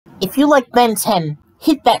If you like Ben 10,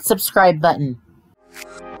 hit that subscribe button.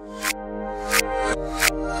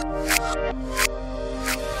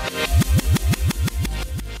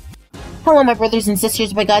 Hello my brothers and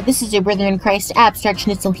sisters by God, this is your brother in Christ,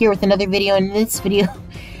 Abstractionistal, here with another video. And in this video,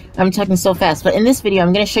 I'm talking so fast, but in this video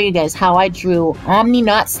I'm going to show you guys how I drew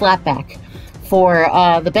Omni-Naut Slapback for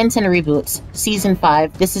the Ben 10 Reboot Season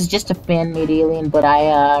 5. This is just a fan-made alien, but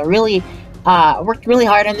I really worked really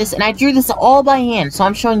hard on this, and I drew this all by hand, so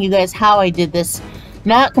I'm showing you guys how I did this.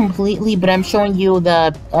 Not completely, but I'm showing you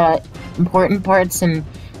the important parts and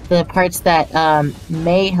the parts that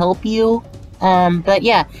may help you. But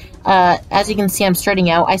yeah, as you can see, I'm starting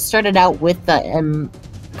out. I started out with the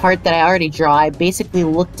part that I already draw. I basically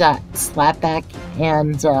looked at Slapback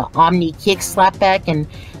and Omni-Kick Slapback and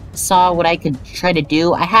saw what I could try to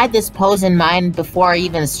do. I had this pose in mind before I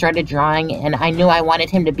even started drawing, and I knew I wanted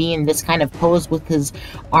him to be in this kind of pose with his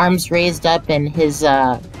arms raised up and his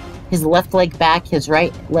left leg back, his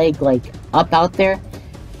right leg like up out there.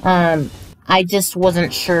 I just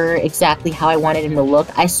wasn't sure exactly how I wanted him to look.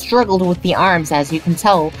 I struggled with the arms, as you can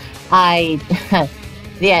tell. Yeah,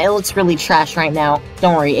 it looks really trash right now.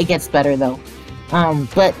 Don't worry, it gets better though.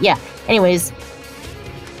 But yeah, anyways,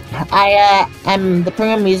 the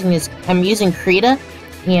program I'm using is, I'm using Krita,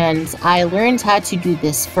 and I learned how to do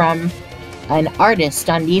this from an artist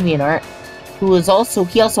on DeviantArt, who is also,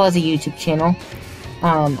 he also has a YouTube channel.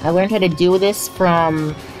 I learned how to do this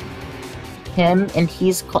from him, and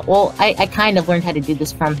he's well, I kind of learned how to do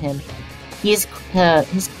this from him. He's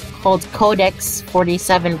called Codex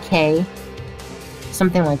 47K,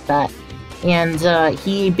 something like that. And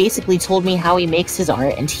he basically told me how he makes his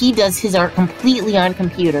art, and he does his art completely on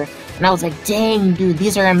computer. And I was like, dang, dude,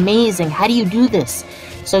 these are amazing. How do you do this?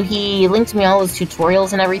 So he linked me all his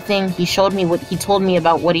tutorials and everything. He showed me what he told me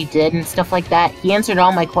about what he did and stuff like that. He answered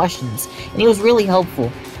all my questions, and he was really helpful.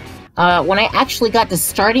 When I actually got to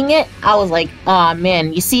starting it, I was like, aw,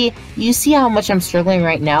 man, you see how much I'm struggling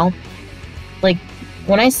right now? Like,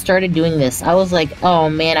 when I started doing this, I was like, oh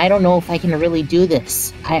man, I don't know if I can really do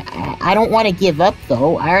this. I don't want to give up,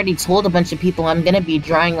 though. I already told a bunch of people I'm going to be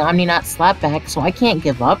drawing Omni-Naut Slapback, so I can't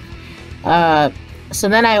give up. So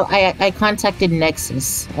then I contacted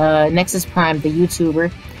Nexus, Nexus Prime, the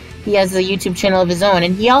YouTuber. He has a YouTube channel of his own,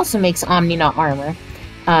 and he also makes Omni-Naut armor,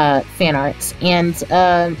 fan arts. And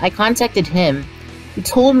I contacted him. He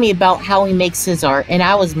told me about how he makes his art, and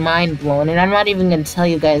I was mind blown. And I'm not even going to tell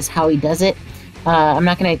you guys how he does it. I'm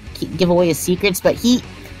not going to give away his secrets, but he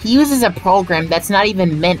uses a program that's not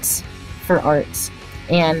even meant for arts,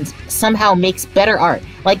 and somehow makes better art.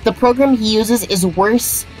 Like, the program he uses is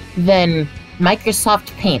worse than Microsoft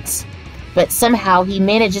Paint, but somehow he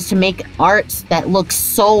manages to make art that looks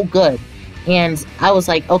so good. And I was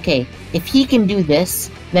like, okay, if he can do this,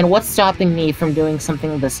 then what's stopping me from doing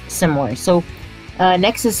something this similar? So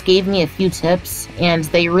Nexus gave me a few tips, and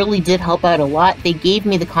they really did help out a lot. They gave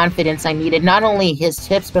me the confidence I needed, not only his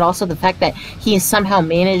tips, but also the fact that he somehow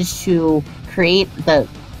managed to create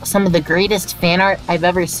some of the greatest fan art I've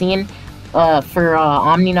ever seen for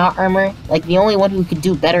Omni-Naut armor. Like, the only one who could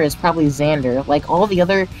do better is probably Xander. Like, all the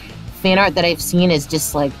other fan art that I've seen is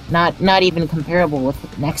just, like, not even comparable with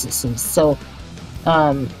Nexus's. So,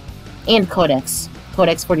 and Codex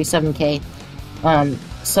 47K.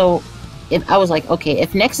 So, I was like, okay,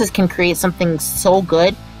 if Nexus can create something so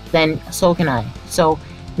good, then so can I. So,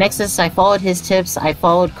 Nexus, I followed his tips, I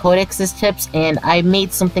followed Codex's tips, and I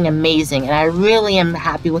made something amazing, and I really am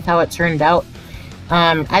happy with how it turned out.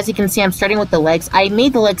 As you can see, I'm starting with the legs. I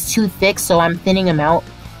made the legs too thick, so I'm thinning them out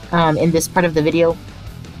in this part of the video.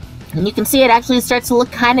 And you can see it actually starts to look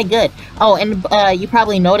kind of good. Oh, and you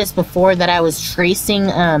probably noticed before that I was tracing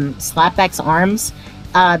Slapback's arms.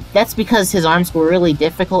 That's because his arms were really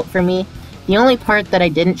difficult for me. The only part that I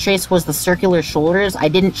didn't trace was the circular shoulders. I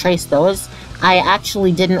didn't trace those. I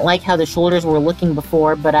actually didn't like how the shoulders were looking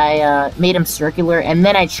before, but I made them circular, and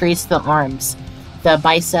then I traced the arms. The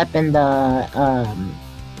bicep and the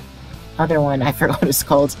other one, I forgot what it's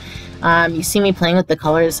called. You see me playing with the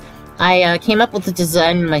colors. I came up with the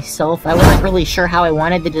design myself. I wasn't really sure how I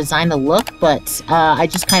wanted the design to look, but I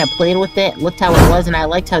just kind of played with it, looked how it was, and I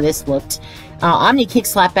liked how this looked. Omni-Kick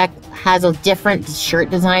Slapback has a different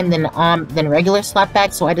shirt design than regular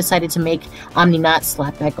Slapback, so I decided to make Omni-Naut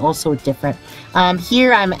Slapback also different.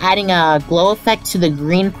 Here I'm adding a glow effect to the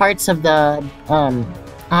green parts of the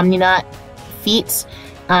Omni-Naut feet,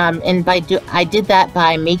 and I did that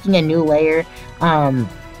by making a new layer,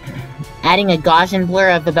 adding a Gaussian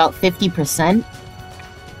blur of about 50%,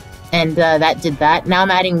 and that did that. Now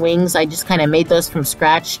I'm adding wings. I just kind of made those from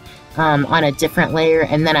scratch on a different layer,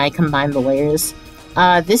 and then I combined the layers.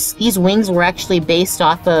 These wings were actually based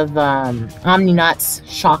off of Omni-Naut's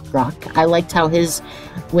Shock Rock. I liked how his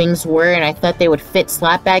wings were, and I thought they would fit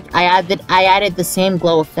Slapback. I added the same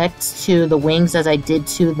glow effects to the wings as I did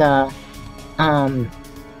to the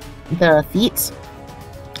feet.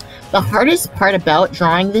 The hardest part about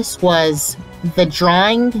drawing this was the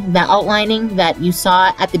outlining that you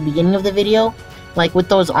saw at the beginning of the video, like with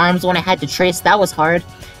those arms when I had to trace. That was hard.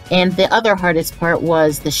 And the other hardest part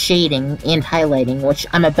was the shading and highlighting, which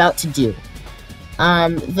I'm about to do.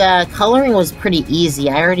 The coloring was pretty easy.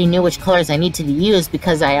 I already knew which colors I needed to use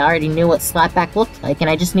because I already knew what Slapback looked like, and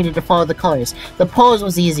I just needed to follow the colors. The pose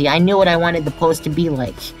was easy. I knew what I wanted the pose to be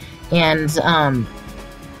like. And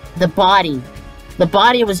the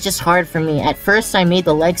body was just hard for me. At first, I made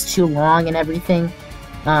the legs too long and everything,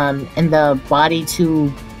 and the body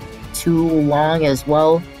too long as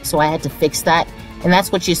well, so I had to fix that. And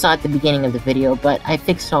that's what you saw at the beginning of the video, but I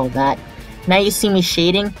fixed all that. Now you see me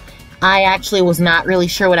shading. I actually was not really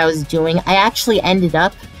sure what I was doing. I actually ended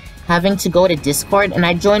up having to go to Discord, and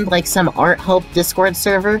I joined like some art help Discord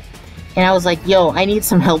server, and I was like, yo, I need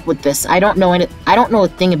some help with this. I don't know a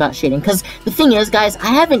thing about shading, because the thing is, guys, I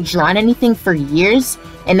haven't drawn anything for years,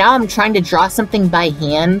 and now I'm trying to draw something by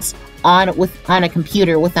hand on a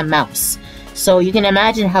computer with a mouse. So you can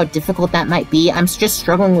imagine how difficult that might be. I'm just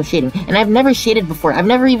struggling with shading, and I've never shaded before. I've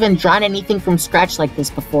never even drawn anything from scratch like this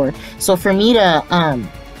before. So for me to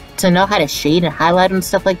know how to shade and highlight and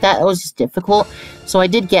stuff like that, it was just difficult. So I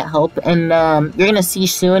did get help, and you're gonna see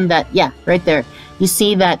soon that, yeah, right there, you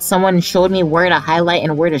see that someone showed me where to highlight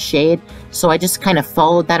and where to shade. So I just kind of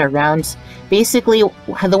followed that around. Basically,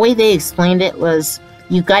 the way they explained it was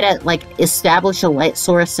you gotta like establish a light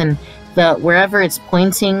source, and wherever it's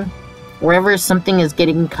pointing, wherever something is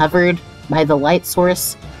getting covered by the light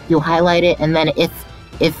source, you'll highlight it, and then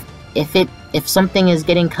if something is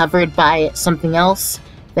getting covered by something else,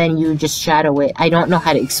 then you just shadow it. I don't know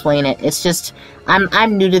how to explain it. It's just,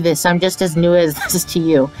 I'm new to this. I'm just as new as this to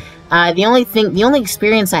you. The only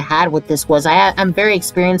experience I had with this was I'm very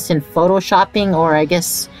experienced in photoshopping, or I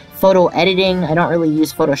guess photo editing. I don't really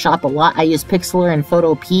use Photoshop a lot. I use Pixlr and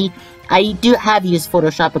Photo P. I have used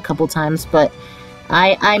Photoshop a couple times, but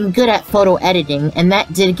I'm good at photo editing, and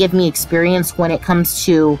that did give me experience when it comes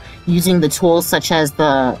to using the tools such as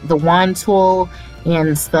the wand tool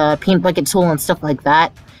and the paint bucket tool and stuff like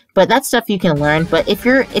that. But that stuff you can learn. But if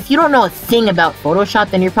you don't know a thing about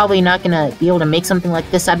Photoshop, then you're probably not gonna be able to make something like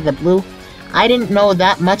this out of the blue. I didn't know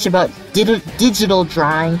that much about digital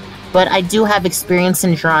drawing, but I do have experience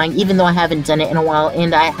in drawing, even though I haven't done it in a while,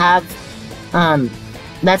 and I have,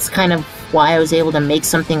 that's kind of why I was able to make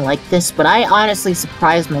something like this. But I honestly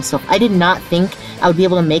surprised myself. I did not think I would be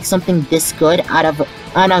able to make something this good on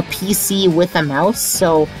a PC with a mouse,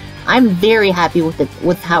 so I'm very happy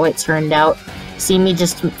with how it turned out. See me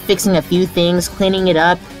just fixing a few things, cleaning it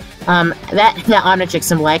up. That Omnitrix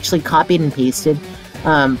symbol I actually copied and pasted,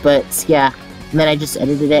 but yeah, and then I just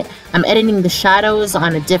edited it. I'm editing the shadows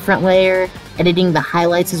on a different layer, editing the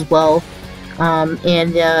highlights as well,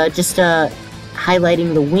 and just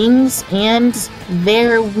highlighting the wings, and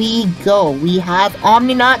there we go. We have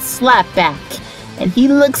Omni-Naut Slapback, and he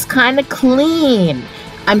looks kind of clean.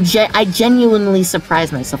 I genuinely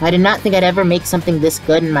surprised myself. I did not think I'd ever make something this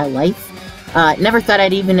good in my life. Never thought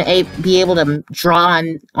I'd even be able to draw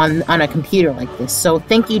on a computer like this. So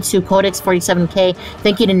thank you to Codex47K,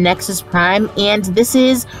 thank you to Nexus Prime, and this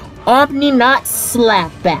is Omni-Naut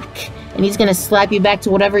Slapback, and he's gonna slap you back to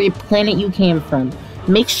whatever planet you came from.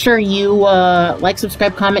 Make sure you like,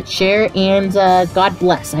 subscribe, comment, share, and God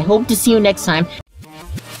bless. I hope to see you next time.